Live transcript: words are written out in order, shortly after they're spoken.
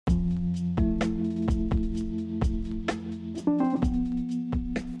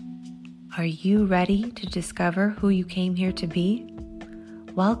Are you ready to discover who you came here to be?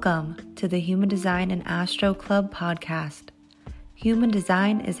 Welcome to the Human Design and Astro Club podcast. Human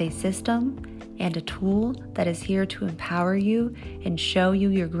Design is a system and a tool that is here to empower you and show you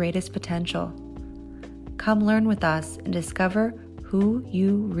your greatest potential. Come learn with us and discover who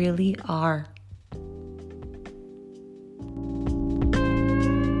you really are.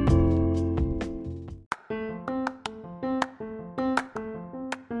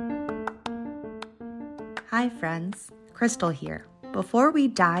 Hi friends, Crystal here. Before we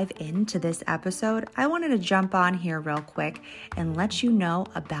dive into this episode, I wanted to jump on here real quick and let you know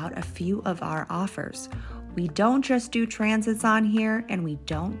about a few of our offers. We don't just do transits on here and we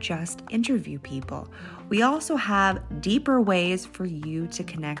don't just interview people. We also have deeper ways for you to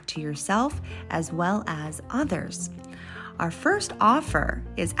connect to yourself as well as others. Our first offer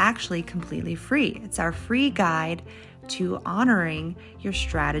is actually completely free. It's our free guide to honoring your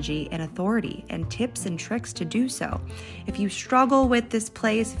strategy and authority and tips and tricks to do so. If you struggle with this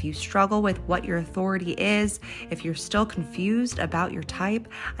place, if you struggle with what your authority is, if you're still confused about your type,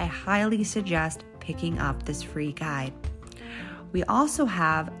 I highly suggest picking up this free guide. We also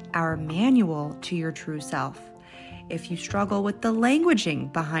have our manual to your true self. If you struggle with the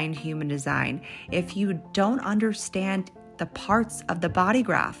languaging behind human design, if you don't understand the parts of the body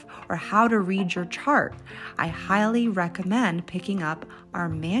graph or how to read your chart, I highly recommend picking up our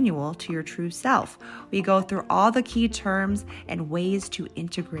manual to your true self. We go through all the key terms and ways to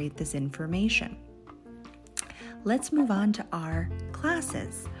integrate this information. Let's move on to our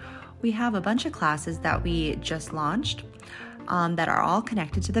classes. We have a bunch of classes that we just launched that are all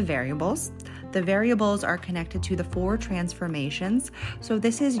connected to the variables. The variables are connected to the 4 transformations. So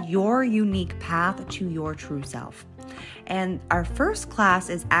this is your unique path to your true self. And our first class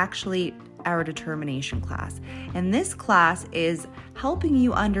is actually our determination class. And this class is helping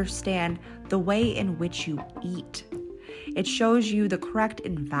you understand the way in which you eat. It shows you the correct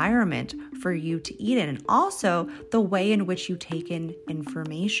environment for you to eat in and also the way in which you take in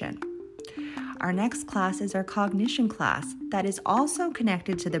information. Our next class is our cognition class that is also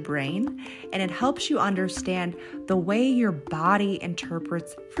connected to the brain, and it helps you understand the way your body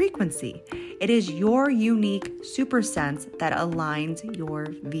interprets frequency. It is your unique super sense that aligns your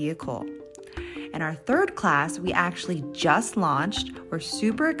vehicle. And our third class, we actually just launched. We're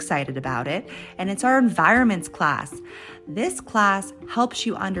super excited about it, and it's our environments class. This class helps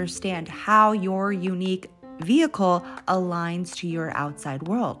you understand how your unique vehicle aligns to your outside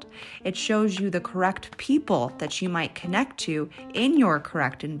world. It shows you the correct people that you might connect to in your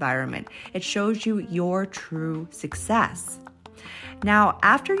correct environment. It shows you your true success. Now,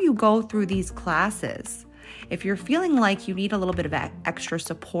 after you go through these classes, if you're feeling like you need a little bit of extra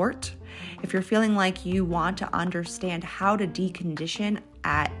support, if you're feeling like you want to understand how to decondition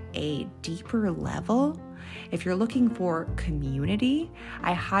at a deeper level, if you're looking for community,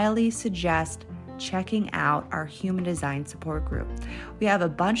 I highly suggest checking out our human design support group. We have a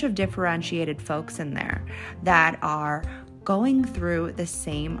bunch of differentiated folks in there that are going through the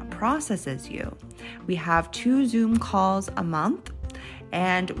same process as you. We have 2 Zoom calls a month,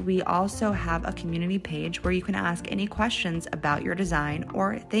 and we also have a community page where you can ask any questions about your design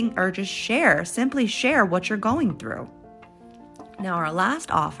or just simply share what you're going through. Now, our last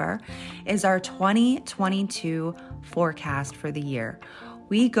offer is our 2022 forecast for the year.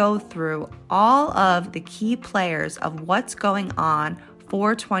 We go through all of the key players of what's going on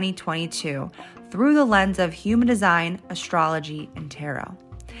for 2022 through the lens of human design, astrology, and tarot.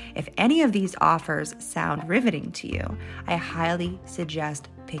 If any of these offers sound riveting to you, I highly suggest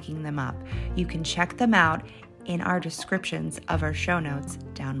picking them up. You can check them out in our descriptions of our show notes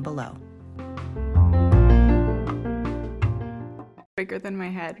down below. Bigger than my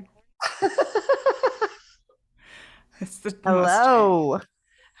head. Hello.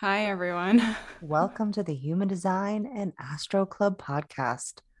 Hi, everyone. Welcome to the Human Design and Astro Club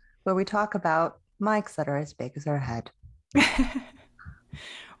podcast, where we talk about mics that are as big as our head.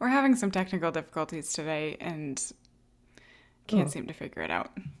 We're having some technical difficulties today and can't seem to figure it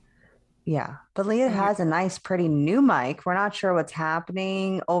out. Yeah, but Leah has a nice, pretty new mic. We're not sure what's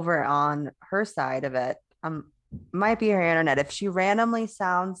happening over on her side of it. Might be her internet. If she randomly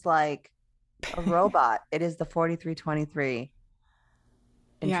sounds like a robot, it is the 4323.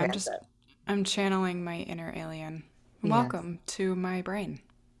 Yeah, I'm channeling my inner alien. Welcome to my brain.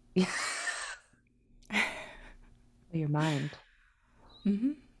 Yeah. Your mind.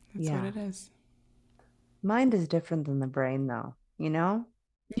 Mm-hmm. That's what it is. Mind is different than the brain, though, you know?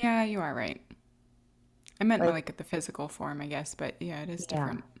 Yeah, you are right. I meant like the physical form, I guess, but yeah, it is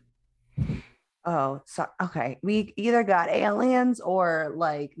different. Oh, so okay. We either got aliens or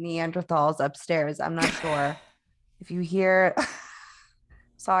like Neanderthals upstairs. I'm not sure. If you hear,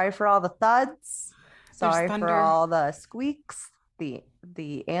 sorry for all the thuds. There's Sorry for thunder. all the squeaks,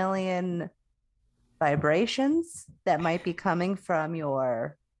 the alien vibrations that might be coming from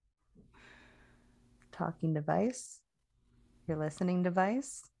your talking device, your listening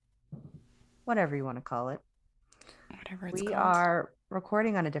device, whatever you want to call it. Whatever it's We called. are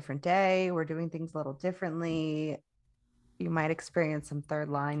recording on a different day. We're doing things a little differently. You might experience some third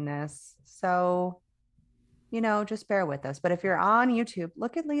lineness. So, just bear with us. But if you're on YouTube,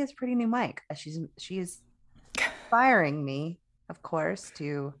 look at Leah's pretty new mic. She's inspiring me, of course,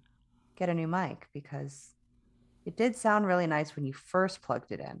 to get a new mic because it did sound really nice when you first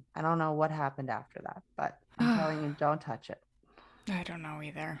plugged it in. I don't know what happened after that, but I'm telling you, don't touch it. I don't know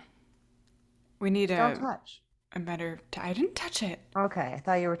either. We need Don't touch. a better. I didn't touch it. Okay, I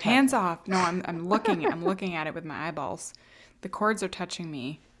thought you were touching. Hands off. No, I'm looking. I'm looking at it with my eyeballs. The cords are touching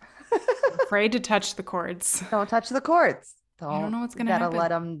me. I'm afraid to touch the cords. Don't touch the cords. I don't know what's gonna happen. You gotta let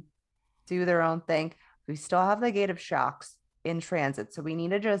them do their own thing. We still have the gate of shocks in transit, so we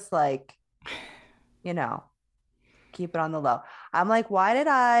need to just keep it on the low. I'm like, why did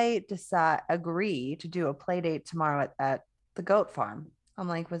I agree to do a play date tomorrow at the goat farm? I'm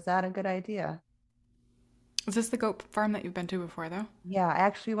like, was that a good idea? Is this the goat farm that you've been to before, though? Yeah, I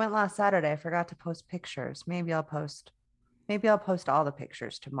actually went last Saturday. I forgot to post pictures. Maybe I'll post all the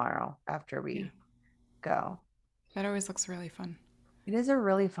pictures tomorrow after we go. That always looks really fun. It is a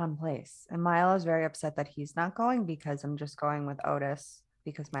really fun place. And Milo is very upset that he's not going because I'm just going with Otis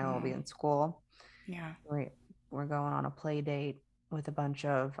because Milo will be in school. Yeah. We're going on a play date with a bunch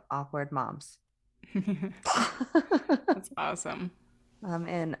of awkward moms. That's awesome. I'm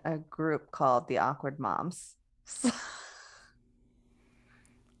in a group called the Awkward Moms.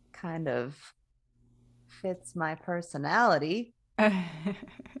 Kind of fits my personality.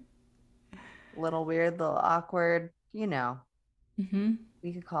 Little weird, little awkward, Mm-hmm.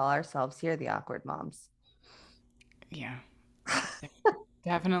 We could call ourselves here the Awkward Moms. Yeah.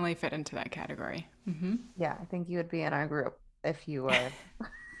 Definitely fit into that category. Mm-hmm. Yeah, I think you would be in our group if you were. If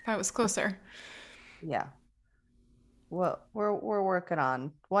I was closer. Yeah. Well, we're working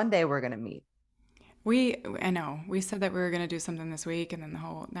on. One day we're gonna meet. I know. We said that we were gonna do something this week, and then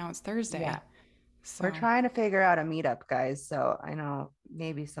now it's Thursday. Yeah. So We're trying to figure out a meetup, guys. So I know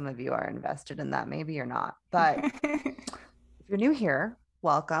maybe some of you are invested in that. Maybe you're not. But if you're new here,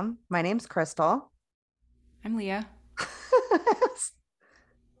 welcome. My name's Crystal. I'm Leah.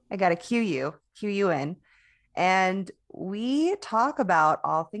 I got to cue you in. And we talk about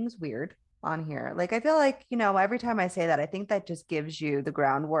all things weird on here. Like, I feel like, every time I say that, I think that just gives you the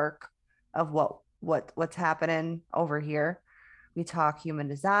groundwork of what's happening over here. We talk human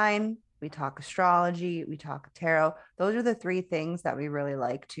design, we talk astrology, we talk tarot. Those are the three things that we really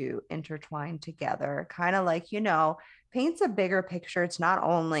like to intertwine together. Kind of like, paints a bigger picture. It's not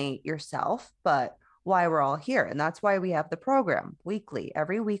only yourself, but why we're all here. And that's why we have the program weekly.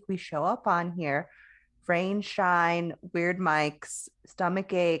 Every week we show up on here, rain, shine, weird mics,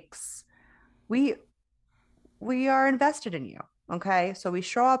 stomach aches. We are invested in you. Okay. So we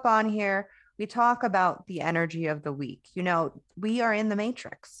show up on here. We talk about the energy of the week. We are in the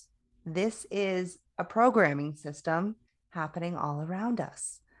matrix. This is a programming system happening all around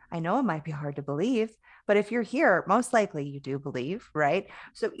us. I know it might be hard to believe, but if you're here, most likely you do believe, right?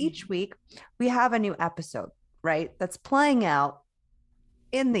 So each week we have a new episode, right? That's playing out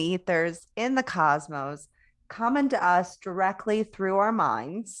in the ethers, in the cosmos, coming to us directly through our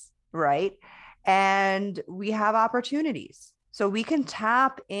minds, right? And we have opportunities. So we can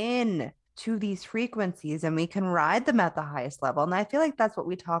tap in to these frequencies and we can ride them at the highest level. And I feel like that's what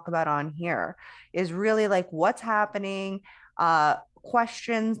we talk about on here is really like what's happening,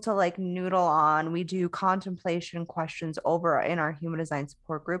 questions to like noodle on. We do contemplation questions over in our human design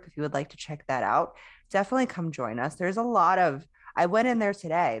support group. If you would like to check that out, definitely come join us. There's a lot of, I went in there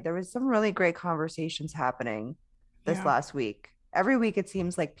today. There was some really great conversations happening this last week. Every week, it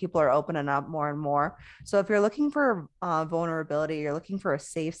seems like people are opening up more and more. So if you're looking for vulnerability, you're looking for a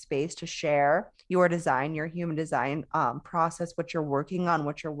safe space to share your design, your human design process, what you're working on,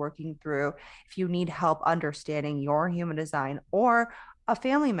 what you're working through. If you need help understanding your human design or a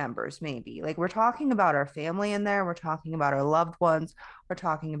family members, maybe like we're talking about our family in there. We're talking about our loved ones. We're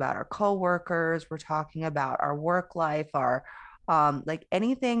talking about our coworkers. We're talking about our work life, our like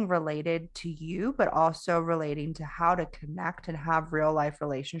anything related to you, but also relating to how to connect and have real life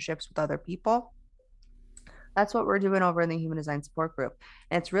relationships with other people. That's what we're doing over in the human design support group.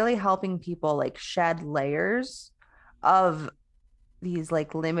 And it's really helping people like shed layers of these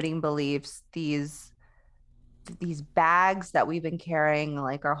like limiting beliefs, these bags that we've been carrying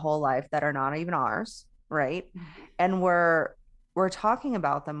like our whole life that are not even ours, right? And we're talking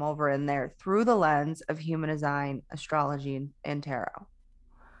about them over in there through the lens of human design, astrology, and tarot.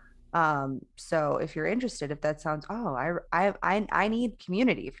 So if you're interested, if that sounds, oh, I need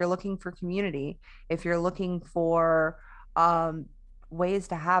community. If you're looking for community, if you're looking for um ways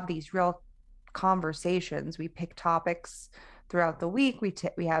to have these real conversations, we pick topics throughout the week.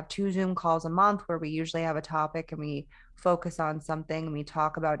 We have 2 Zoom calls a month where we usually have a topic and we focus on something and we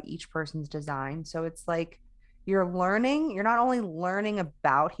talk about each person's design. So it's like you're not only learning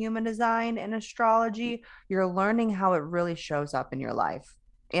about human design and astrology, you're learning how it really shows up in your life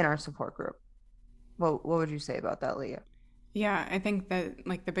in our support group. What would you say about that, Leah? Yeah, I think that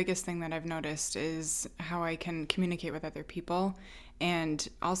like the biggest thing that I've noticed is how I can communicate with other people. And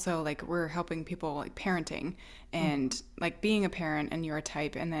also like we're helping people like parenting Mm-hmm. and like being a parent and you're a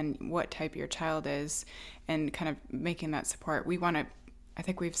type and then what type your child is and kind of making that support. I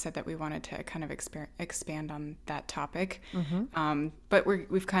think we've said that we wanted to kind of expand on that topic. Mm-hmm. But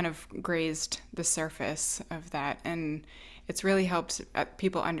we've kind of grazed the surface of that. And it's really helped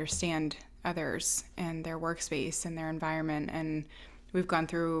people understand others and their workspace and their environment. And we've gone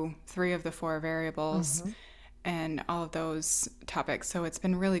through 3 of the 4 variables Mm-hmm. and all of those topics. So it's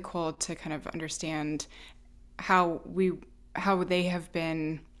been really cool to kind of understand how we how they have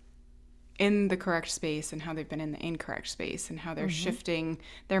been in the correct space and how they've been in the incorrect space and how they're Mm-hmm. shifting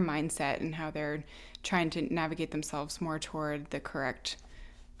their mindset and how they're trying to navigate themselves more toward the correct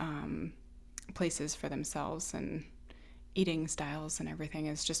places for themselves and eating styles and everything.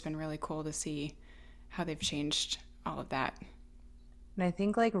 It's just been really cool to see how they've changed all of that. And I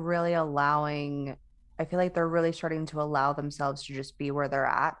think like really allowing, I feel like they're really starting to allow themselves to just be where they're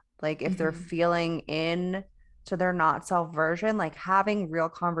at. Like if they're Mm-hmm. feeling in to their not self version, like having real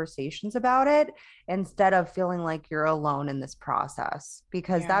conversations about it instead of feeling like you're alone in this process.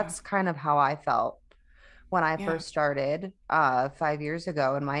 Because Yeah. that's kind of how I felt when I Yeah. first started 5 years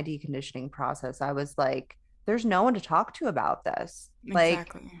ago in my deconditioning process. I was like, there's no one to talk to about this. Like,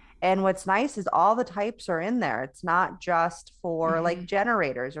 Exactly. and what's nice is all the types are in there. It's not just for Mm-hmm. like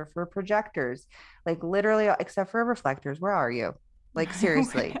generators or for projectors, like literally, except for reflectors. Where are you? Like,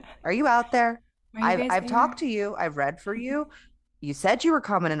 seriously, are you out there? Are you I've guys I've there? talked to you. I've read for you. You said you were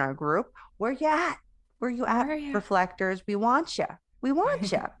coming in our group. Where you at? Where you Where at? are you? Reflectors. We want you. We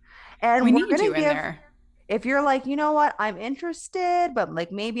want you. And We we're need gonna you in give, there. if you're like, you know what, I'm interested, but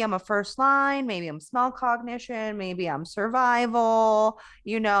like maybe I'm a first line, maybe I'm smell cognition, maybe I'm survival,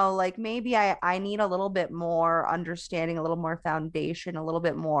 like maybe I need a little bit more understanding, a little more foundation, a little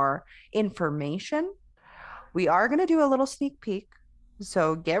bit more information. We are going to do a little sneak peek.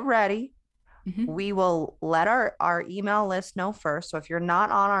 So get ready. Mm-hmm. We will let our email list know first. So if you're not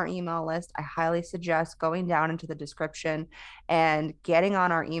on our email list, I highly suggest going down into the description and getting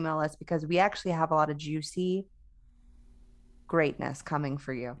on our email list because we actually have a lot of juicy greatness coming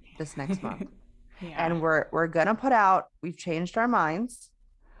for you this next month. Yeah. And we're gonna put out, we've changed our minds.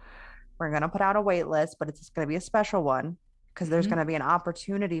 We're gonna put out a wait list, but it's gonna be a special one because there's Mm-hmm. gonna be an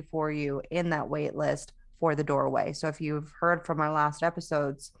opportunity for you in that wait list for the doorway. So if you've heard from our last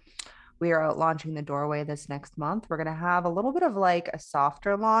episodes, we are launching the doorway this next month. We're going to have a little bit of like a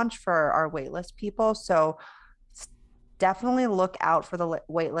softer launch for our waitlist people. So definitely look out for the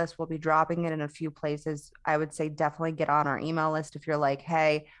wait list. We'll be dropping it in a few places. I would say definitely get on our email list if you're like,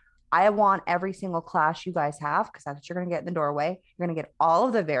 hey, I want every single class you guys have because that's what you're going to get in the doorway. You're going to get all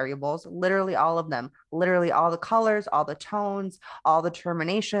of the variables, literally all of them, literally all the colors, all the tones, all the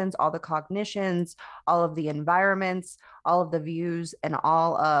terminations, all the cognitions, all of the environments, all of the views, and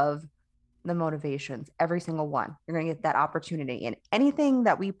all of the motivations, every single one. You're going to get that opportunity. And anything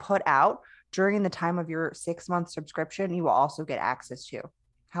that we put out during the time of your 6 month subscription, you will also get access to.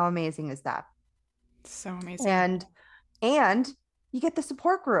 How amazing is that? So amazing. And and you get the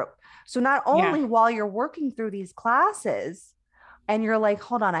support group. So not Yeah. only while you're working through these classes and you're like,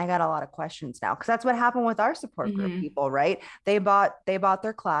 hold on, I got a lot of questions now. Cause that's what happened with our support group Mm-hmm. people, right? They bought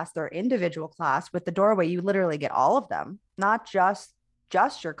their class, their individual class with the doorway. You literally get all of them, not just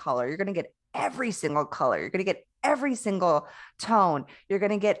your color. You're gonna get every single color. You're gonna get every single tone. You're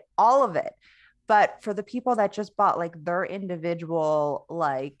gonna get all of it. But for the people that just bought like their individual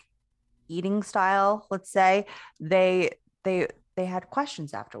like eating style, let's say, they they they had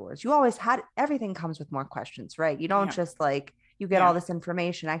questions afterwards. You always had, everything comes with more questions, right? You don't Yeah. just like you get all Yeah. this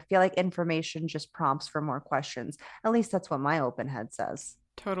information. I feel like information just prompts for more questions. At least that's what my open head says.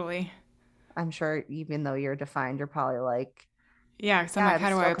 Totally. I'm sure even though you're defined, you're probably like, Yeah. So I'm yeah, like, I'm how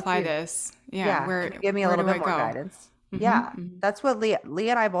do I still apply confused. this? Yeah. Yeah, Where can you give me a where little do bit I more go? guidance? Yeah, Hmm. that's what Leah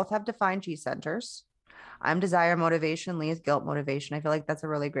and I both have defined G centers. I'm desire motivation, Leah's guilt motivation. I feel like that's a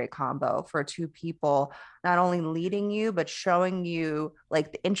really great combo for two people, not only leading you, but showing you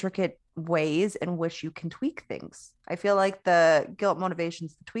like the intricate ways in which you can tweak things. I feel like the guilt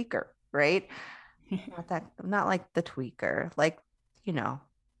motivation's the tweaker, right? Not like the tweaker, like, you know,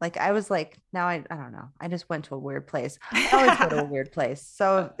 like I was like, now I don't know. I just went to a weird place. I always go to a weird place.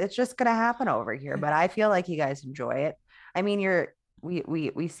 So it's just gonna happen over here. But I feel like you guys enjoy it. I mean,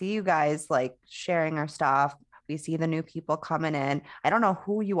 we see you guys like sharing our stuff. We see the new people coming in. I don't know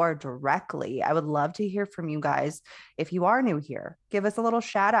who you are directly. I would love to hear from you guys. If you are new here, give us a little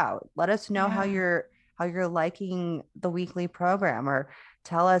shout out. Let us know Yeah. how you're liking the weekly program, or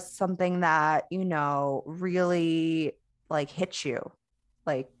tell us something that, really like hits you.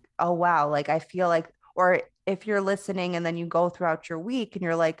 Like, oh wow, like I feel like, or if you're listening and then you go throughout your week and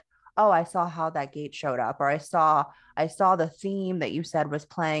you're like, oh, I saw how that gate showed up, or I saw the theme that you said was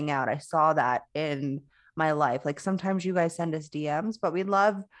playing out. I saw that in my life. Like sometimes you guys send us DMs, but we'd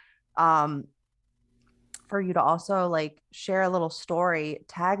love um for you to also like share a little story,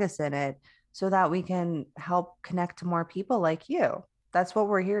 tag us in it so that we can help connect to more people like you. That's what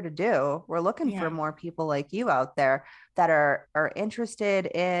we're here to do. We're looking for Yeah. more people like you out there that are interested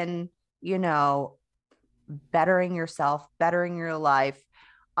in, you know, bettering yourself, bettering your life,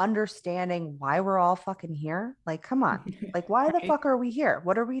 understanding why we're all fucking here. Like, come on. Like, why the Right. fuck are we here?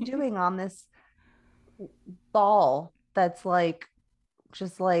 What are we doing on this ball that's like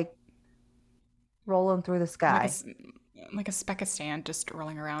just like rolling through the Like a sky? s- like a speck of sand just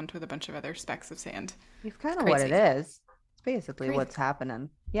rolling around with a bunch of other specks of sand. It's It's kind of what it crazy. is. It's It's basically crazy. what's happening.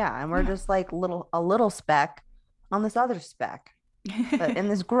 Yeah, and we're Yeah. just like a little speck on this other speck, but in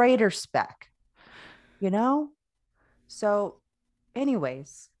this greater speck, you know? So,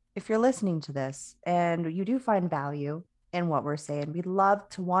 anyways, if you're listening to this and you do find value in what we're saying, we'd love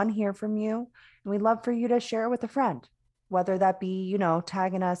to one hear from you, and we'd love for you to share it with a friend, whether that be,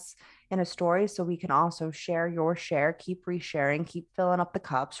 tagging us in a story so we can also share your share, keep resharing, keep filling up the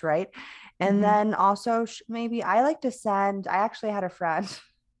cups, right? And Hmm. then also maybe I like to send, I actually had a friend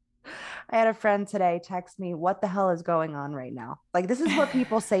I had a friend today text me, what the hell is going on right now? Like, this is what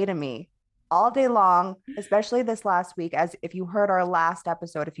people say to me all day long, especially this last week. As if you heard our last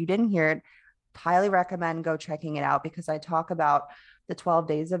episode, if you didn't hear it, highly recommend go checking it out because I talk about the 12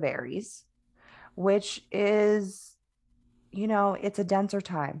 days of Aries, which is, it's a denser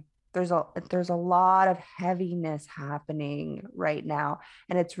time. There's a lot of heaviness happening right now.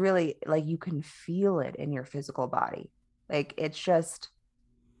 And it's really like you can feel it in your physical body. Like it's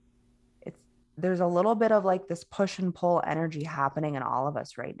there's a little bit of like this push and pull energy happening in all of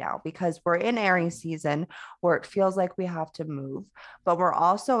us right now because we're in Aries season where it feels like we have to move, but we're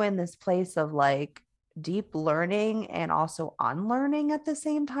also in this place of like deep learning and also unlearning at the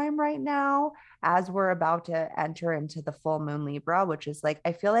same time right now as we're about to enter into the full moon Libra, which is like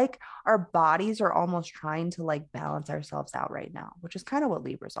I feel like our bodies are almost trying to like balance ourselves out right now, which is kind of what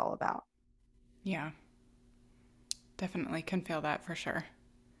Libra's all about. Yeah. Definitely can feel that for sure.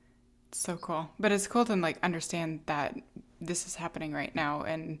 It's so cool. But it's cool to like understand that this is happening right now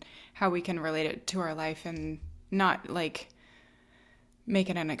and how we can relate it to our life and not like make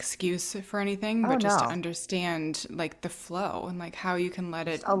it an excuse for anything, Oh but just to no, understand like the flow and like how you can let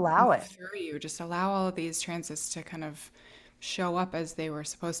just it allow move it. through you. Just allow all of these transits to kind of show up as they were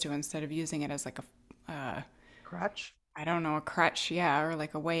supposed to instead of using it as like Crutch. I don't know, a crutch, yeah, or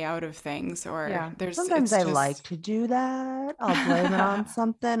like a way out of things, or Yeah. there's, Sometimes it's I like just to do that. I'll blame it on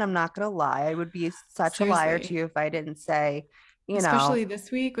something. I'm not going to lie. I would be such a liar to seriously, you if I didn't say, you know, especially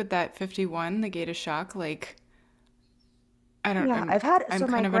this week with that 51, the gate of shock, like, I don't, yeah, I've had, I'm so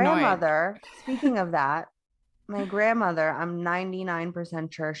my kind of annoyed. grandmother, speaking of that, my grandmother, I'm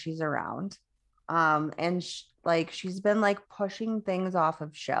 99% sure she's around. And like she's been like pushing things off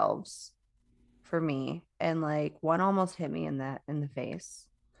of shelves for me. And like one almost hit me in the face.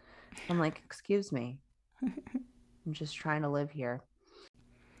 I'm like, excuse me. I'm just trying to live here.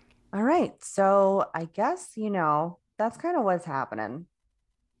 All right. So I guess, that's kind of what's happening.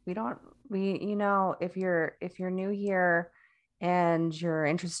 We don't we if you're new here and you're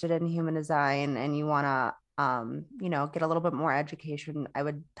interested in human design and you want to get a little bit more education, I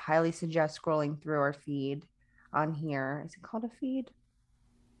would highly suggest scrolling through our feed on here. Is it called a feed?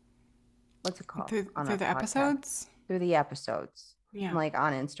 What's it called on Through a the podcast? episodes? Through the episodes. I'm Yeah. like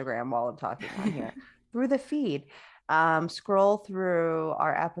on Instagram while I'm talking on here. Through the feed. Scroll through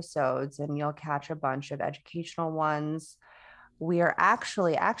our episodes and you'll catch a bunch of educational ones. We are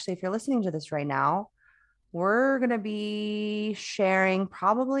actually, if you're listening to this right now, we're going to be sharing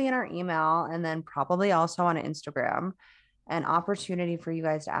probably in our email and then probably also on Instagram an opportunity for you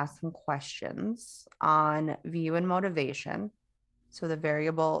guys to ask some questions on view and motivation. So the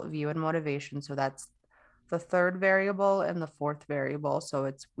variable view and motivation. So that's the third variable and the fourth variable. So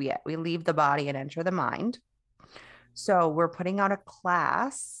it's we leave the body and enter the mind. So we're putting out a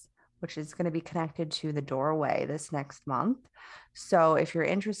class, which is going to be connected to the doorway this next month. So if you're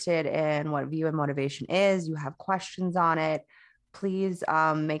interested in what view and motivation is, you have questions on it, please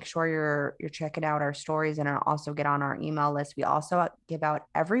make sure you're checking out our stories and also get on our email list. We also give out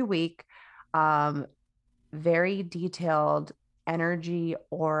every week very detailed energy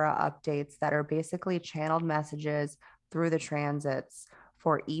aura updates that are basically channeled messages through the transits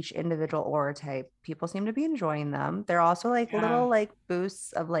for each individual aura type. People seem to be enjoying them. They're also like little like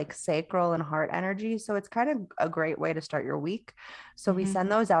boosts of like sacral and heart energy. So it's kind of a great way to start your week. So we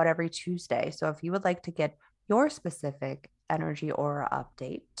send those out every Tuesday. So if you would like to get your specific energy aura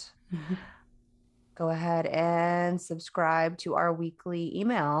update, go ahead and subscribe to our weekly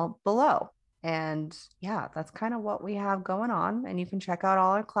email below. And yeah, that's kind of what we have going on. And you can check out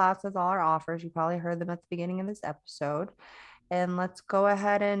all our classes, all our offers. You probably heard them at the beginning of this episode. And let's go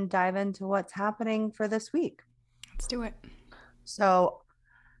ahead and dive into what's happening for this week. Let's do it. So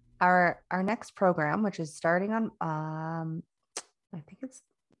our next program, which is starting on I think it's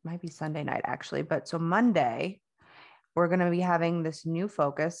might be Sunday night actually, but so Monday, we're going to be having this new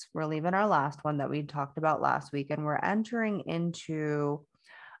focus. We're leaving our last one that we talked about last week, and we're entering into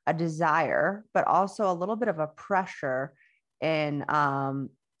a desire, but also a little bit of a pressure in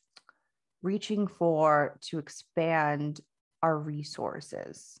reaching to expand our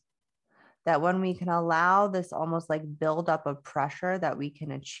resources. That when we can allow this almost like buildup of pressure, that we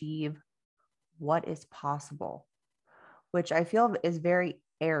can achieve what is possible, which I feel is very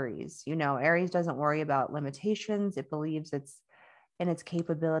Aries. Aries doesn't worry about limitations. It believes it's in its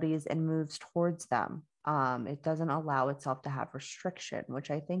capabilities and moves towards them. It doesn't allow itself to have restriction,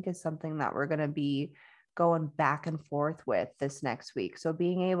 which I think is something that we're going to be going back and forth with this next week. So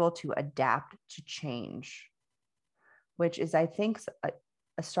being able to adapt to change, which is, I think,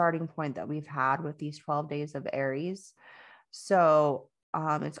 a starting point that we've had with these 12 days of Aries. So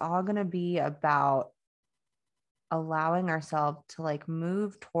it's all going to be about allowing ourselves to like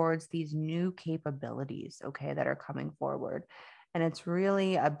move towards these new capabilities, okay, that are coming forward. And it's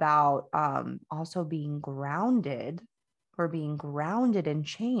really about also being grounded in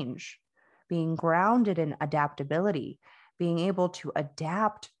change, being grounded in adaptability, being able to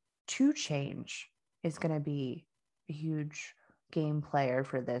adapt to change is going to be a huge game player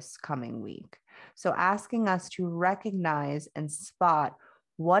for this coming week. So asking us to recognize and spot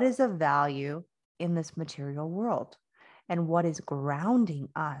what is of value in this material world and what is grounding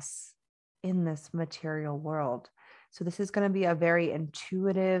us in this material world. So this is going to be a very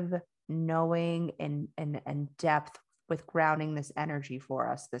intuitive knowing and depth with grounding this energy for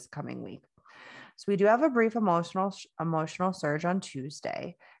us this coming week. So we do have a brief emotional surge on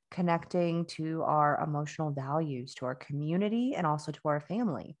Tuesday, connecting to our emotional values, to our community, and also to our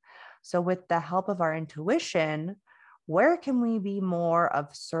family. So with the help of our intuition, where can we be more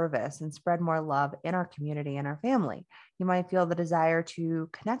of service and spread more love in our community and our family? You might feel the desire to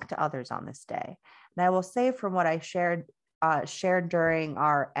connect to others on this day. And I will say, from what I shared during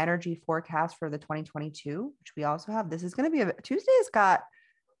our energy forecast for the 2022, which we also have, this is going to be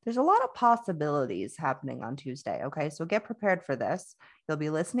there's a lot of possibilities happening on Tuesday. Okay. So get prepared for this. You'll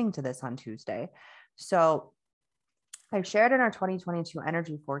be listening to this on Tuesday. So I've shared in our 2022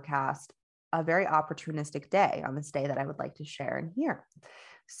 energy forecast a very opportunistic day on this day that I would like to share in here.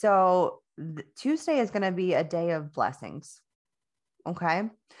 So Tuesday is going to be a day of blessings. Okay.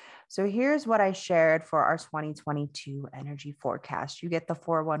 So here's what I shared for our 2022 energy forecast. You get the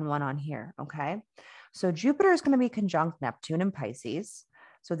 411 on here. Okay. So Jupiter is going to be conjunct Neptune in Pisces.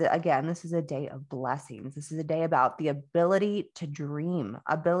 So again, this is a day of blessings. This is a day about the ability to dream,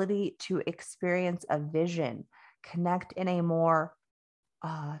 ability to experience a vision, connect in a more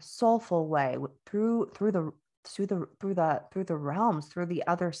soulful way through the realms, through the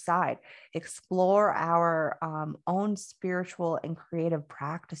other side, explore our own spiritual and creative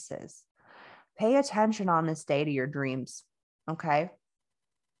practices. Pay attention on this day to your dreams. Okay.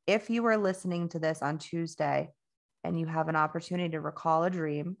 If you are listening to this on Tuesday and you have an opportunity to recall a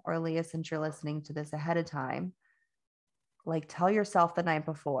dream, or Leah, since you're listening to this ahead of time, like tell yourself the night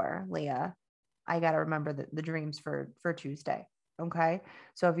before, Leah, I got to remember the dreams for Tuesday. Okay.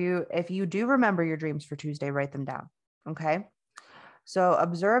 So if you do remember your dreams for Tuesday, write them down. Okay. So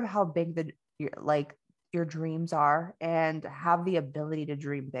observe how big your dreams are and have the ability to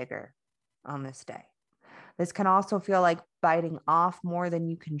dream bigger on this day. This can also feel like biting off more than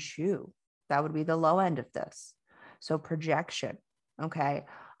you can chew. That would be the low end of this. So projection, okay?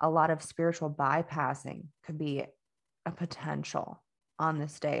 A lot of spiritual bypassing could be a potential on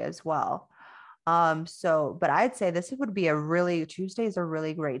this day as well. But I'd say Tuesday is a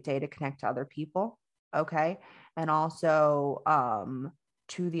really great day to connect to other people, okay? And also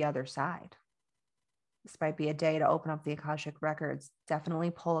to the other side. This might be a day to open up the Akashic records. Definitely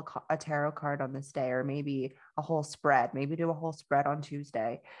pull a tarot card on this day, or maybe a whole spread. Maybe do a whole spread on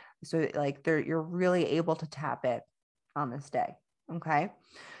Tuesday. So like you're really able to tap it on this day. Okay.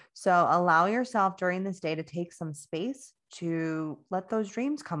 So allow yourself during this day to take some space to let those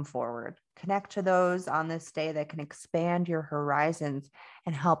dreams come forward. Connect to those on this day that can expand your horizons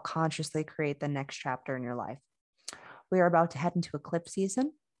and help consciously create the next chapter in your life. We are about to head into eclipse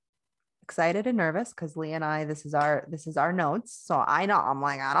season. Excited and nervous because Leah and I, this is our notes. So I don't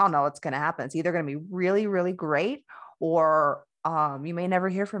know what's going to happen. It's either going to be really, really great, or you may never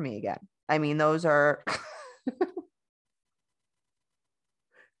hear from me again. I mean, those are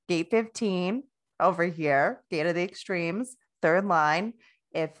gate 15 over here, gate of the extremes, third line.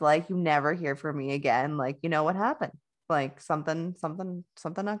 If like you never hear from me again, like, you know what happened, like something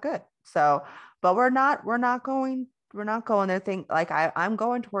not good. So, but we're not going there. I'm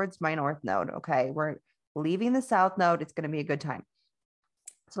going towards my north node. Okay. We're leaving the south node. It's going to be a good time.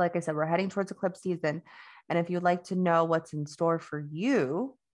 So like I said, we're heading towards eclipse season. And if you'd like to know what's in store for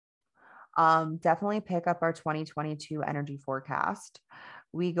you, definitely pick up our 2022 energy forecast.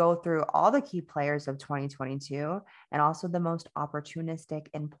 We go through all the key players of 2022 and also the most opportunistic,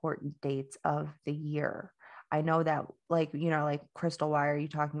 important dates of the year. I know that, like Crystal, why are you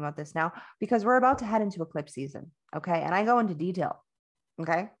talking about this now? Because we're about to head into eclipse season. Okay. And I go into detail.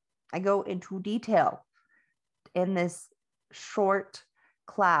 Okay. I go into detail in this short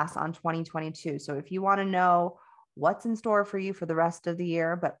class on 2022. So if you want to know what's in store for you for the rest of the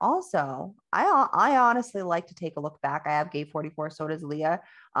year, but also I honestly like to take a look back. I have gate 44. So does Leah.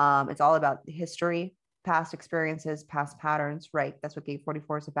 It's all about history, past experiences, past patterns, right? That's what gate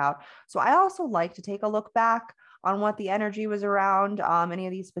 44 is about. So I also like to take a look back on what the energy was around, any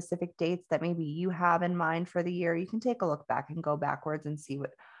of these specific dates that maybe you have in mind for the year. You can take a look back and go backwards and see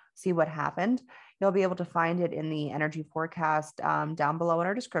what happened. You'll be able to find it in the energy forecast down below in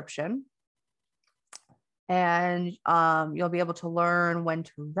our description. And you'll be able to learn when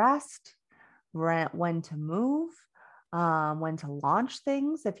to rest, when to move, when to launch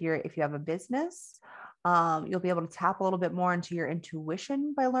things. If you have a business, you'll be able to tap a little bit more into your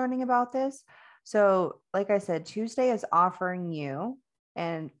intuition by learning about this. So like I said, Tuesday is offering you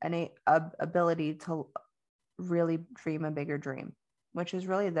an ability to really dream a bigger dream, which is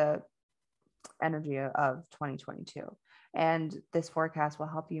really the energy of 2022. And this forecast will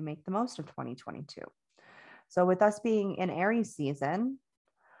help you make the most of 2022. So with us being in Aries season,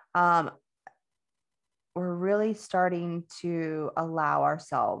 we're really starting to allow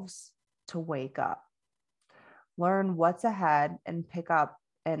ourselves to wake up, learn what's ahead, and pick up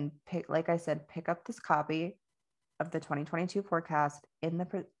this copy of the 2022 forecast in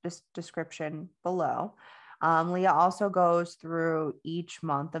the description below. Leah also goes through each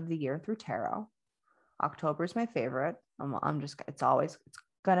month of the year through tarot. October is my favorite. It's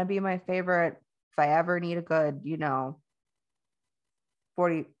going to be my favorite. If I ever need a good,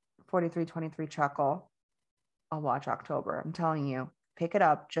 4323 chuckle, I'll watch October. I'm telling you, pick it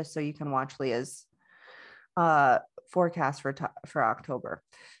up just so you can watch Leah's forecast for October.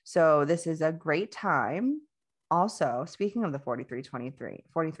 So this is a great time. Also, speaking of the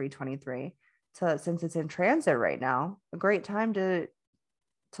 4323, since it's in transit right now, a great time to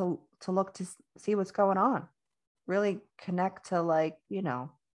look to see what's going on. Really connect to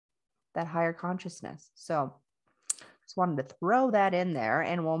that higher consciousness. So just wanted to throw that in there,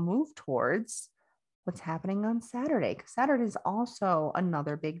 and we'll move towards what's happening on Saturday. Because Saturday is also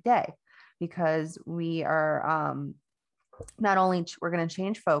another big day, because we are not only we're going to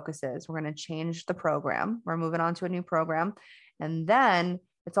change focuses, we're going to change the program. We're moving on to a new program, and then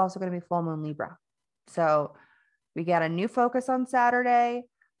it's also going to be full moon Libra. So we got a new focus on Saturday,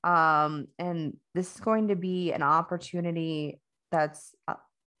 and this is going to be an opportunity that's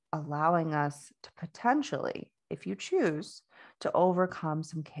allowing us to potentially, if you choose, to overcome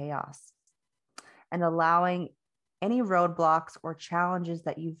some chaos, and allowing any roadblocks or challenges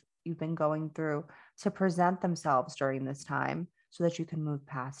that you've been going through to present themselves during this time so that you can move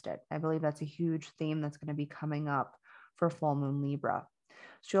past it. I believe that's a huge theme that's going to be coming up for full moon Libra.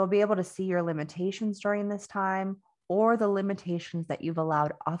 So you'll be able to see your limitations during this time, or the limitations that you've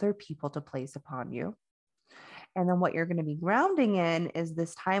allowed other people to place upon you. And then what you're going to be grounding in is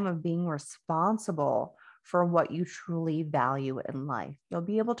this time of being responsible for what you truly value in life. You'll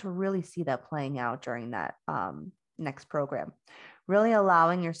be able to really see that playing out during that next program. Really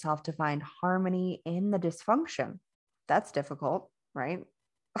allowing yourself to find harmony in the dysfunction. That's difficult, right?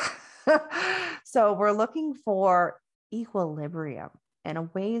 So we're looking for equilibrium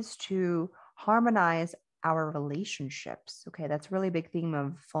and ways to harmonize our relationships. Okay, that's a really big theme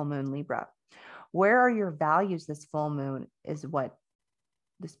of full moon Libra. Where are your values this full moon is what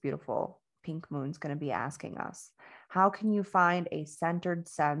this beautiful pink moon is going to be asking us. How can you find a centered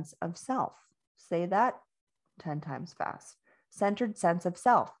sense of self? Say that 10 times fast. Centered sense of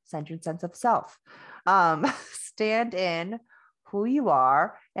self, centered sense of self. Stand in who you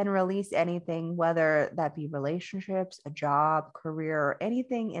are and release anything, whether that be relationships, a job, career, or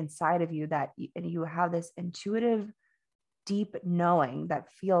anything inside of you that you have this intuitive, deep knowing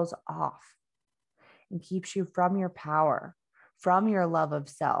that feels off and keeps you from your power, from your love of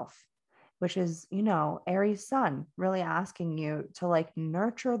self, which is, Aries sun really asking you to like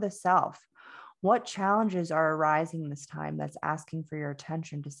nurture the self. What challenges are arising this time that's asking for your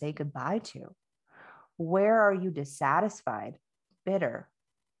attention to say goodbye to? Where are you dissatisfied, bitter,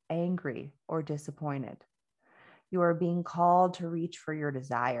 angry, or disappointed? You are being called to reach for your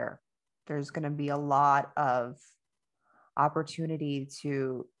desire. There's going to be a lot of opportunity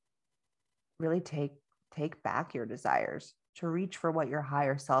to really take back your desires, to reach for what your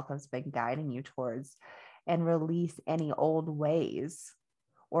higher self has been guiding you towards, and release any old ways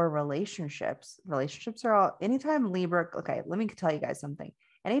or relationships. Relationships are all, anytime Libra, okay, let me tell you guys something.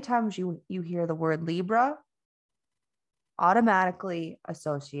 Anytime you hear the word Libra, automatically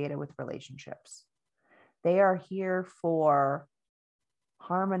associated with relationships. They are here for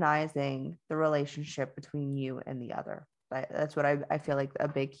harmonizing the relationship between you and the other. That's what I feel like a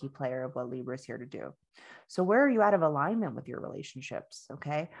big key player of what Libra is here to do. So where are you out of alignment with your relationships?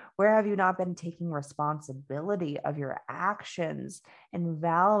 Okay. Where have you not been taking responsibility of your actions and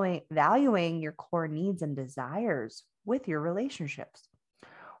valuing your core needs and desires with your relationships?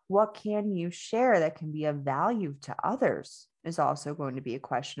 What can you share that can be of value to others is also going to be a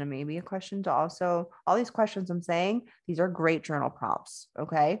question, and maybe a question to also, all these questions I'm saying, these are great journal prompts.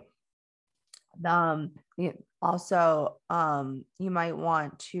 Okay. Also, you might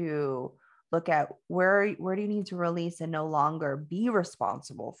want to look at where do you need to release and no longer be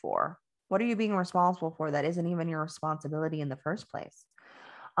responsible for? What are you being responsible for that isn't even your responsibility in the first place?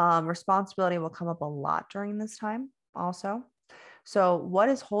 Responsibility will come up a lot during this time also. So what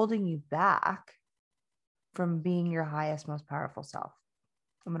is holding you back from being your highest, most powerful self?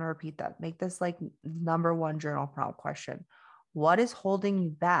 I'm going to repeat that. Make this like number one journal prompt question. What is holding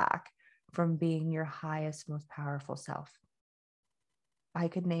you back from being your highest, most powerful self? I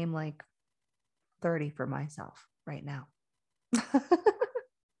could name like 30 for myself right now.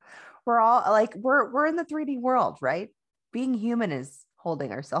 We're all like, we're in the 3D world, right? Being human is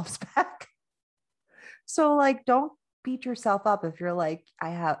holding ourselves back. So like, don't beat yourself up if you're like, I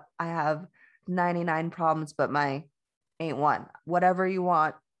have 99 problems, but my ain't one. Whatever you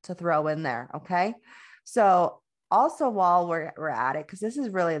want to throw in there. Okay. So also while we're at it, because this is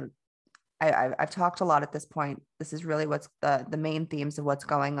really, I've talked a lot at this point. This is really what's the main themes of what's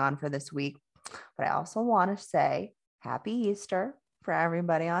going on for this week. But I also want to say happy Easter for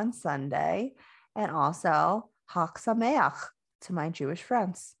everybody on Sunday, and also Chag Sameach to my Jewish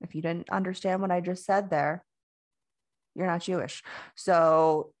friends. If you didn't understand what I just said there, you're not Jewish.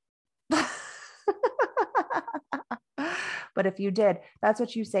 So, but if you did, that's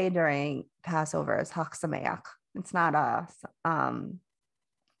what you say during Passover is Chag Sameach. It's not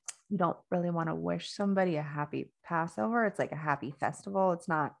you don't really want to wish somebody a happy Passover. It's like a happy festival. It's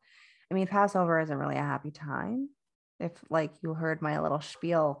not, I mean, Passover isn't really a happy time. If like you heard my little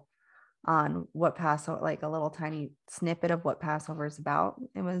spiel on what Passover, like a little tiny snippet of what Passover is about,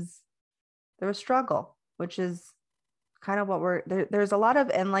 there was struggle, which is kind of what there's a lot of,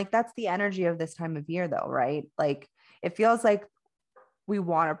 and like, that's the energy of this time of year though, right? Like it feels like we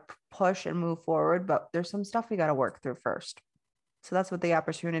want to push and move forward, but there's some stuff we got to work through first. So that's what the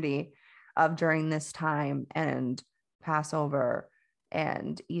opportunity of during this time and Passover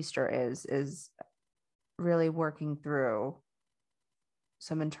and Easter is really working through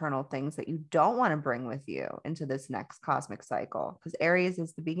some internal things that you don't want to bring with you into this next cosmic cycle, because Aries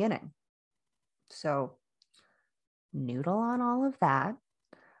is the beginning. So noodle on all of that.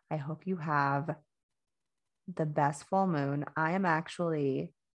 I hope you have the best full moon. I am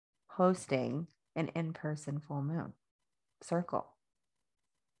actually hosting an in-person full moon circle.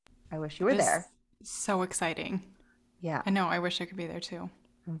 I wish you were there. So exciting. Yeah. I know. I wish I could be there too.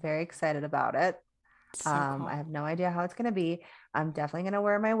 I'm very excited about it. So cool. I have no idea how it's going to be. I'm definitely going to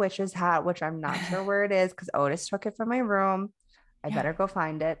wear my witch's hat, which I'm not sure where it is because Otis took it from my room. I better go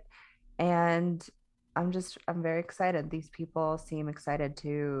find it. And I'm very excited. These people seem excited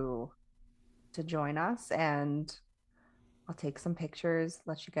to join us, and I'll take some pictures,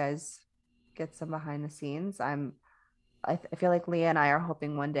 let you guys get some behind the scenes. I feel like Leah and I are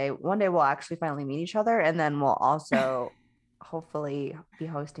hoping one day we'll actually finally meet each other, and then we'll also hopefully be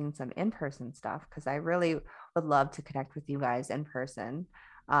hosting some in-person stuff because I really would love to connect with you guys in person.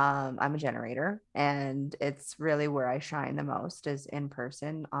 I'm a generator, and it's really where I shine the most is in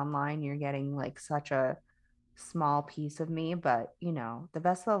person. Online, you're getting like such a small piece of me, but the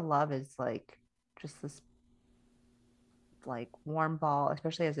vessel of love is like just this like warm ball,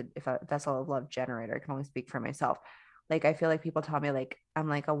 especially if a vessel of love generator. I can only speak for myself. Like I feel like people tell me like I'm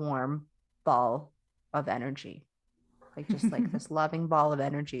like a warm ball of energy. Like just like this loving ball of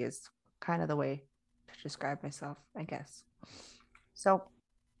energy is kind of the way to describe myself, I guess. So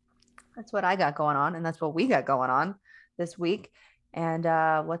that's what I got going on, and that's what we got going on this week. And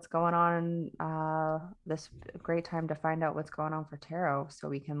what's going on this great time to find out what's going on for tarot so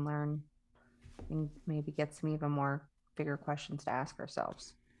we can learn and maybe get some even more bigger questions to ask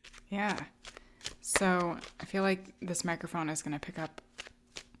ourselves. Yeah. So I feel like this microphone is going to pick up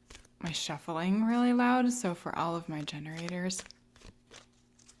my shuffling really loud. So for all of my generators,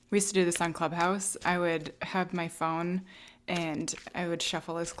 we used to do this on Clubhouse. I would have my phone and I would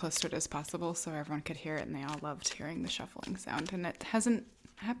shuffle as close to it as possible so everyone could hear it, and they all loved hearing the shuffling sound. And it hasn't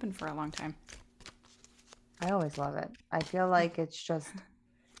happened for a long time. I always love it. I feel like it's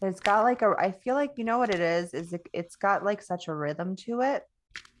got like I feel like what it is it's got like such a rhythm to it.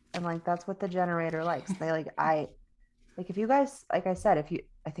 And like that's what the generator likes. They like if you guys, like I said,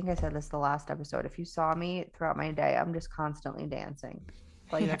 I think I said this the last episode, if you saw me throughout my day, I'm just constantly dancing.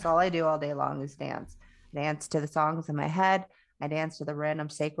 Like that's all I do all day long is dance. Dance to the songs in my head. I dance to the random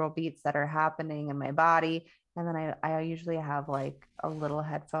sacral beats that are happening in my body. And then I usually have like a little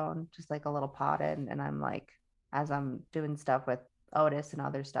headphone, just like a little pod in, and I'm like, as I'm doing stuff with Otis and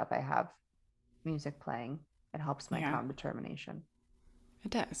other stuff, I have music playing. It helps my calm determination.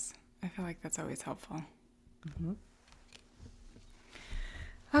 It does. I feel like that's always helpful. Mm-hmm.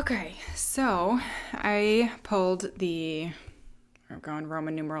 Okay, so I pulled we're going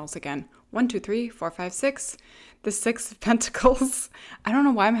Roman numerals again. 1, 2, 3, 4, 5, 6. The 6 of Pentacles. I don't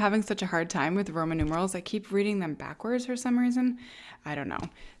know why I'm having such a hard time with Roman numerals. I keep reading them backwards for some reason. I don't know.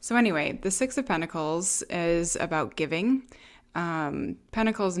 So anyway, the 6 of Pentacles is about giving.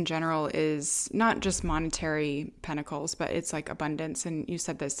 Pentacles in general is not just monetary pentacles, but it's like abundance. And you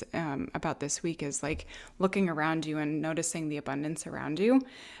said this about this week is like looking around you and noticing the abundance around you.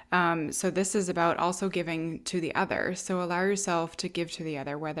 So this is about also giving to the other. So allow yourself to give to the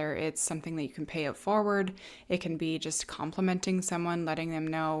other, whether it's something that you can pay it forward. It can be just complimenting someone, letting them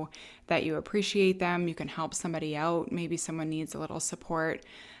know that you appreciate them. You can help somebody out. Maybe someone needs a little support.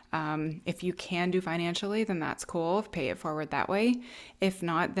 If you can do financially, then that's cool. Pay it forward that way. If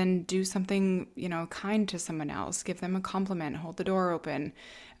not, then do something, kind to someone else. Give them a compliment, hold the door open,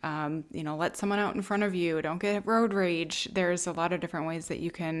 let someone out in front of you. Don't get road rage. There's a lot of different ways that you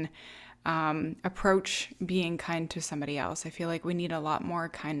can approach being kind to somebody else. I feel like we need a lot more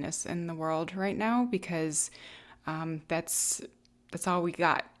kindness in the world right now because that's all we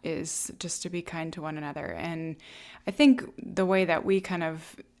got is just to be kind to one another. And I think the way that we kind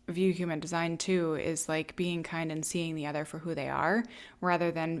of view human design too is like being kind and seeing the other for who they are rather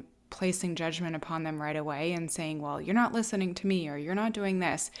than placing judgment upon them right away and saying, well, you're not listening to me or you're not doing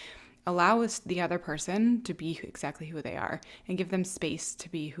this. Allow the other person to be exactly who they are and give them space to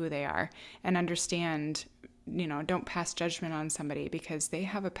be who they are and understand, don't pass judgment on somebody because they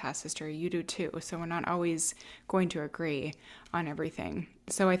have a past history. You do too. So we're not always going to agree on everything.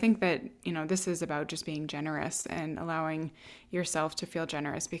 So I think that, this is about just being generous and allowing yourself to feel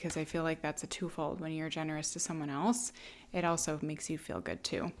generous because I feel like that's a twofold. When you're generous to someone else, it also makes you feel good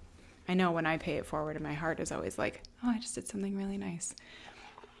too. I know when I pay it forward and my heart is always like, oh, I just did something really nice.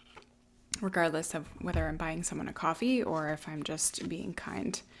 Regardless of whether I'm buying someone a coffee or if I'm just being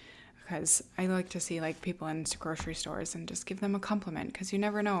kind. Because I like to see like people in grocery stores and just give them a compliment because you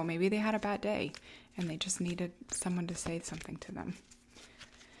never know. Maybe they had a bad day and they just needed someone to say something to them.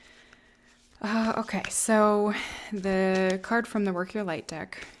 Okay, so the card from the Work Your Light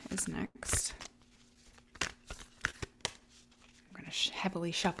deck is next. I'm going to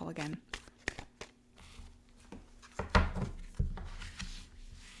heavily shuffle again.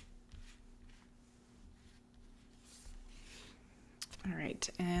 All right,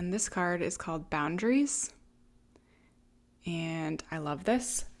 and this card is called Boundaries, and I love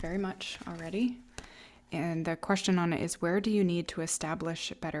this very much already. And the question on it is, where do you need to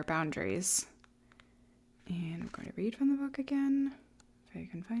establish better boundaries? And I'm going to read from the book again, if I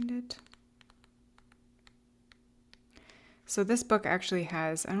can find it. So this book actually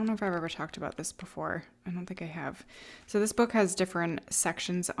has, I don't know if I've ever talked about this before. I don't think I have. So this book has different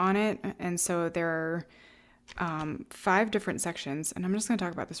sections on it. And so there are 5 different sections. And I'm just going to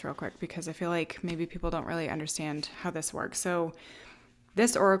talk about this real quick because I feel like maybe people don't really understand how this works. So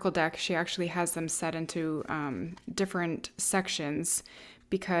this oracle deck, she actually has them set into different sections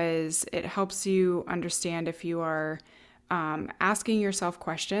because it helps you understand if you are asking yourself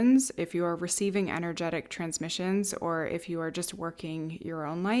questions, if you are receiving energetic transmissions, or if you are just working your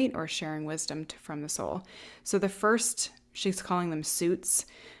own light or sharing wisdom from the soul. So the first, she's calling them suits.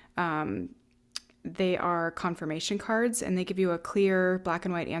 They are confirmation cards, and they give you a clear black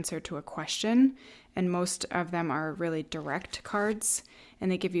and white answer to a question. And most of them are really direct cards, and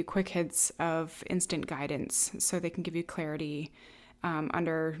they give you quick hits of instant guidance, so they can give you clarity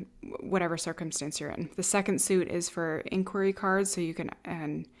under whatever circumstance you're in. The second suit is for inquiry cards, so you can,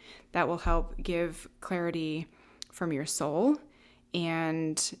 and that will help give clarity from your soul.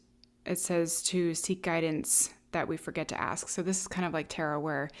 And it says to seek guidance that we forget to ask. So this is kind of like tarot,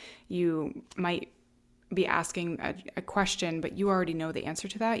 where you might be asking a question, but you already know the answer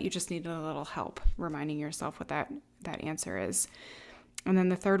to that. You just need a little help reminding yourself what that answer is. And then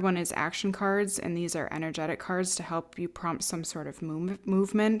the third one is action cards, and these are energetic cards to help you prompt some sort of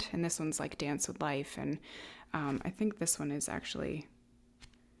movement. And this one's like Dance with Life. And I think this one is actually,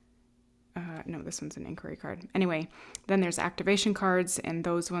 no, this one's an inquiry card. Anyway, then there's activation cards, and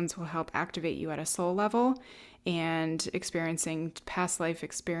those ones will help activate you at a soul level and experiencing past life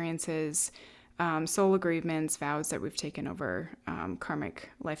experiences, soul agreements, vows that we've taken over karmic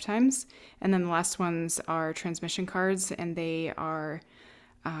lifetimes. And then the last ones are transmission cards, and they are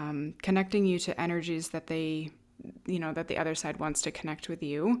connecting you to energies that that the other side wants to connect with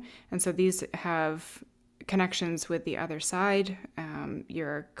you. And so these have connections with the other side,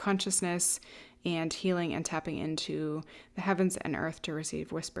 your consciousness, and healing and tapping into the heavens and earth to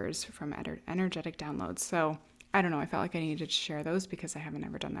receive whispers from energetic downloads. So I don't know, I felt like I needed to share those because I haven't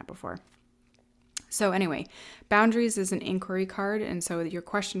ever done that before. So anyway, boundaries is an inquiry card. And so your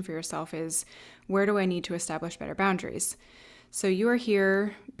question for yourself is, where do I need to establish better boundaries? So you are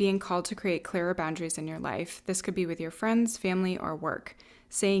here being called to create clearer boundaries in your life. This could be with your friends, family, or work.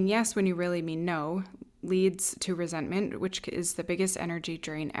 Saying yes when you really mean no leads to resentment, which is the biggest energy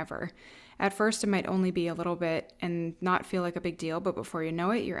drain ever. At first, it might only be a little bit and not feel like a big deal, but before you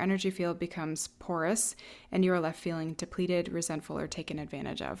know it, your energy field becomes porous and you are left feeling depleted, resentful, or taken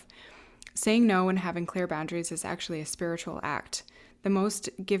advantage of. Saying no and having clear boundaries is actually a spiritual act. The most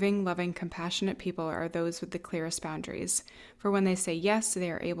giving, loving, compassionate people are those with the clearest boundaries. For when they say yes, they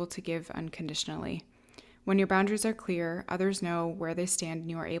are able to give unconditionally. When your boundaries are clear, others know where they stand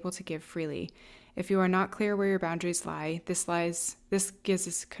and you are able to give freely. If you are not clear where your boundaries lie, this gives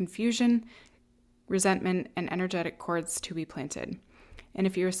us confusion, resentment, and energetic cords to be planted. And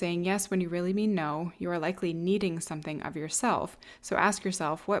if you are saying yes when you really mean no, you are likely needing something of yourself. So ask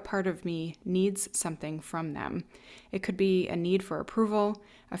yourself, what part of me needs something from them? It could be a need for approval,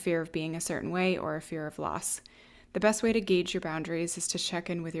 a fear of being a certain way, or a fear of loss. The best way to gauge your boundaries is to check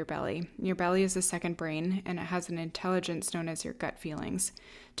in with your belly. Your belly is the second brain, and it has an intelligence known as your gut feelings.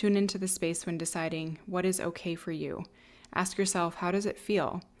 Tune into the space when deciding what is okay for you. Ask yourself, how does it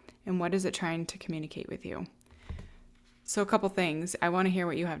feel? And what is it trying to communicate with you? So a couple things. I want to hear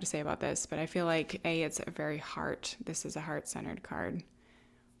what you have to say about this, but I feel like it's a very this is a heart-centered card.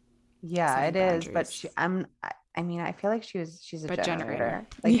 Yeah, it is. But I feel like she's a generator.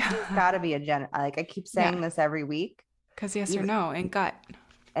 Like yeah. She's got to be a like I keep saying this every week. Because yes or no and gut.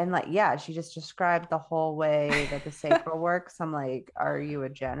 And like, yeah, she just described the whole way that the sacral works. I'm like, are you a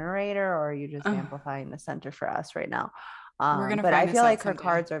generator or are you just amplifying the center for us right now? But I feel like her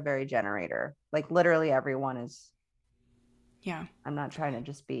cards are very generator. Like literally everyone is. Yeah. I'm not trying to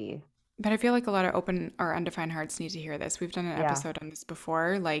just be. But I feel like a lot of open or undefined hearts need to hear this. We've done an episode on this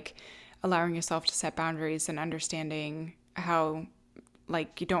before, like allowing yourself to set boundaries and understanding how,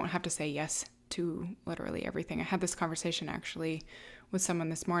 like, you don't have to say yes to literally everything. I had this conversation actually with someone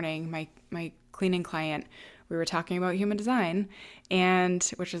this morning, my cleaning client. We were talking about human design, and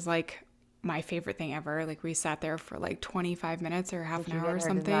which is like my favorite thing ever. Like we sat there for like 25 minutes or half an hour or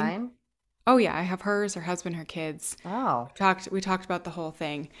something. Design? Oh yeah, I have hers, her husband, her kids. Oh. We talked about the whole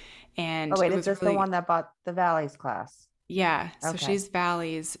thing. And wait, is this the one that bought the Valleys class? Yeah. So she's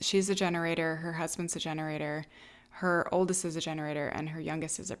Valleys. She's a generator. Her husband's a generator. Her oldest is a generator and her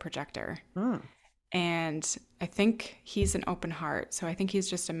youngest is a projector. And I think he's an open heart. So I think he's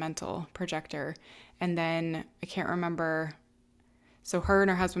just a mental projector. And then I can't remember. So her and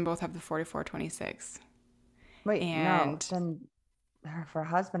her husband both have the 4426. Wait, no, And then her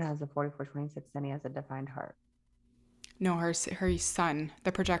husband has a 4426, then he has a defined heart. no, her son,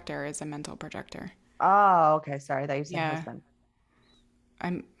 the projector, is a mental projector. Oh, okay. Sorry, that you said Yeah, husband.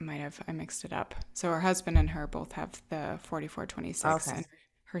 I mixed it up. So her husband and her both have the 4426. Okay. And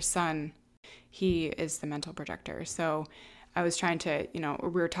her son, he is the mental projector. So I was trying to, we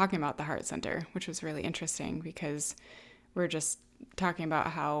were talking about the heart center, which was really interesting because we're just talking about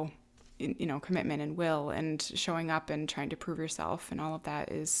how, commitment and will and showing up and trying to prove yourself and all of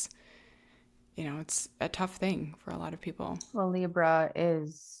that is, it's a tough thing for a lot of people. Well, Libra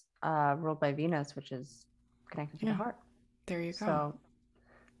is ruled by Venus, which is connected to the heart. There you go. So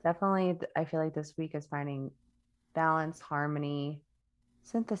definitely, I feel like this week is finding balance, harmony,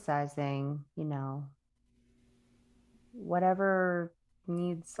 synthesizing, whatever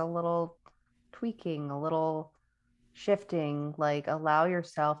needs a little tweaking, a little shifting, like allow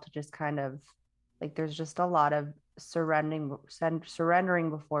yourself to just kind of like there's just a lot of surrendering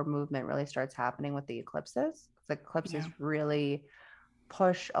before movement really starts happening with the eclipses. The eclipses really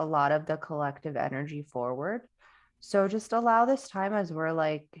push a lot of the collective energy forward. So just allow this time as we're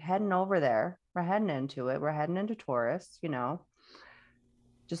like heading over there. We're heading into it. We're heading into Taurus,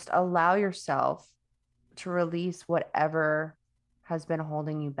 just allow yourself to release whatever has been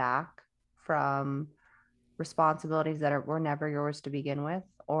holding you back from responsibilities that were never yours to begin with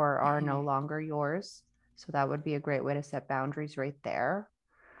or are no longer yours. So that would be a great way to set boundaries right there.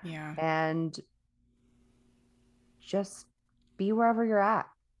 Yeah. And just be wherever you're at.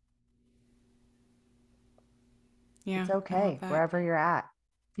 Yeah. It's okay wherever you're at.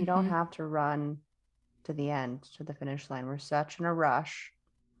 You don't have to run to the end, to the finish line. We're such in a rush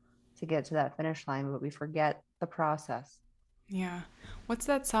to get to that finish line, but we forget the process. Yeah. What's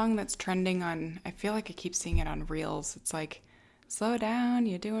that song that's trending on? I feel like I keep seeing it on Reels. It's like, slow down,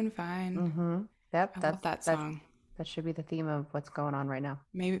 you're doing fine. Mm-hmm. Yep. I love that song. That should be the theme of what's going on right now.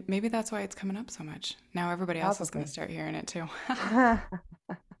 Maybe that's why it's coming up so much. Now everybody else is going to start hearing it too.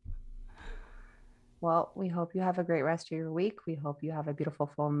 Well, we hope you have a great rest of your week. We hope you have a beautiful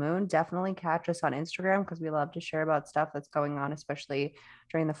full moon. Definitely catch us on Instagram because we love to share about stuff that's going on, especially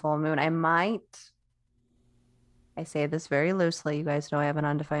during the full moon. I say this very loosely. You guys know I have an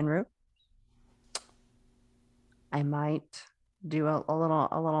undefined root. I might do a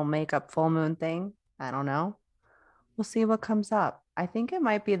little makeup full moon thing. I don't know. We'll see what comes up. I think it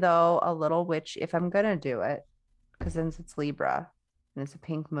might be though a little witch if I'm gonna do it, because since it's Libra and it's a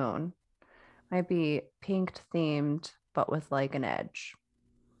pink moon, might be pink themed, but with like an edge.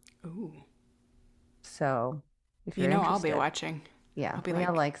 Ooh. So if you're interested, I'll be watching. Yeah,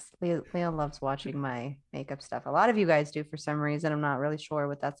 Leah loves watching my makeup stuff. A lot of you guys do for some reason. I'm not really sure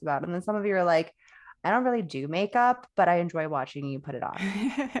what that's about. And then some of you are like, I don't really do makeup, but I enjoy watching you put it on.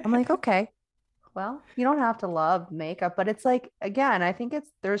 I'm like, okay, well, you don't have to love makeup, but it's like, again, I think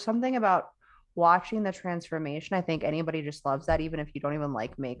there's something about watching the transformation. I think anybody just loves that, even if you don't even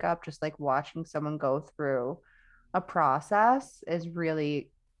like makeup, just like watching someone go through a process is really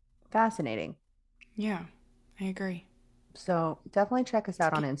fascinating. Yeah, I agree. So definitely check us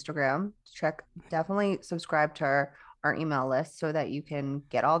out on Instagram. Definitely subscribe to our email list so that you can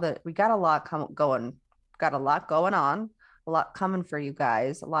get we got a lot going on, a lot coming for you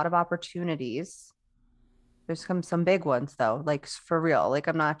guys, a lot of opportunities. There's some big ones though, like for real. Like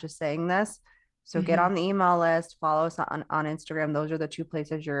I'm not just saying this. So get on the email list, follow us on Instagram. Those are the two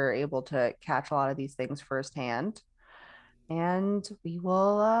places you're able to catch a lot of these things firsthand. And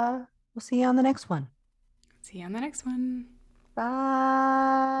we'll see you on the next one. See you on the next one.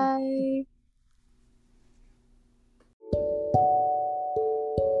 Bye.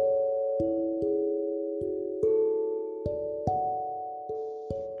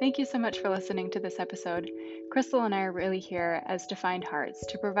 Thank you so much for listening to this episode. Crystal and I are really here as defined hearts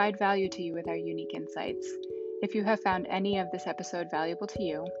to provide value to you with our unique insights. If you have found any of this episode valuable to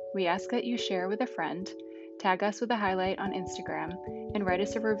you, we ask that you share with a friend, tag us with a highlight on Instagram, and write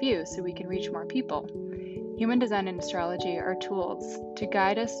us a review so we can reach more people. Human design and astrology are tools to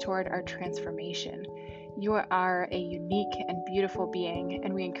guide us toward our transformation. You are a unique and beautiful being,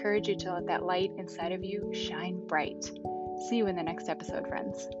 and we encourage you to let that light inside of you shine bright. See you in the next episode,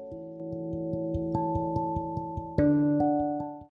 friends.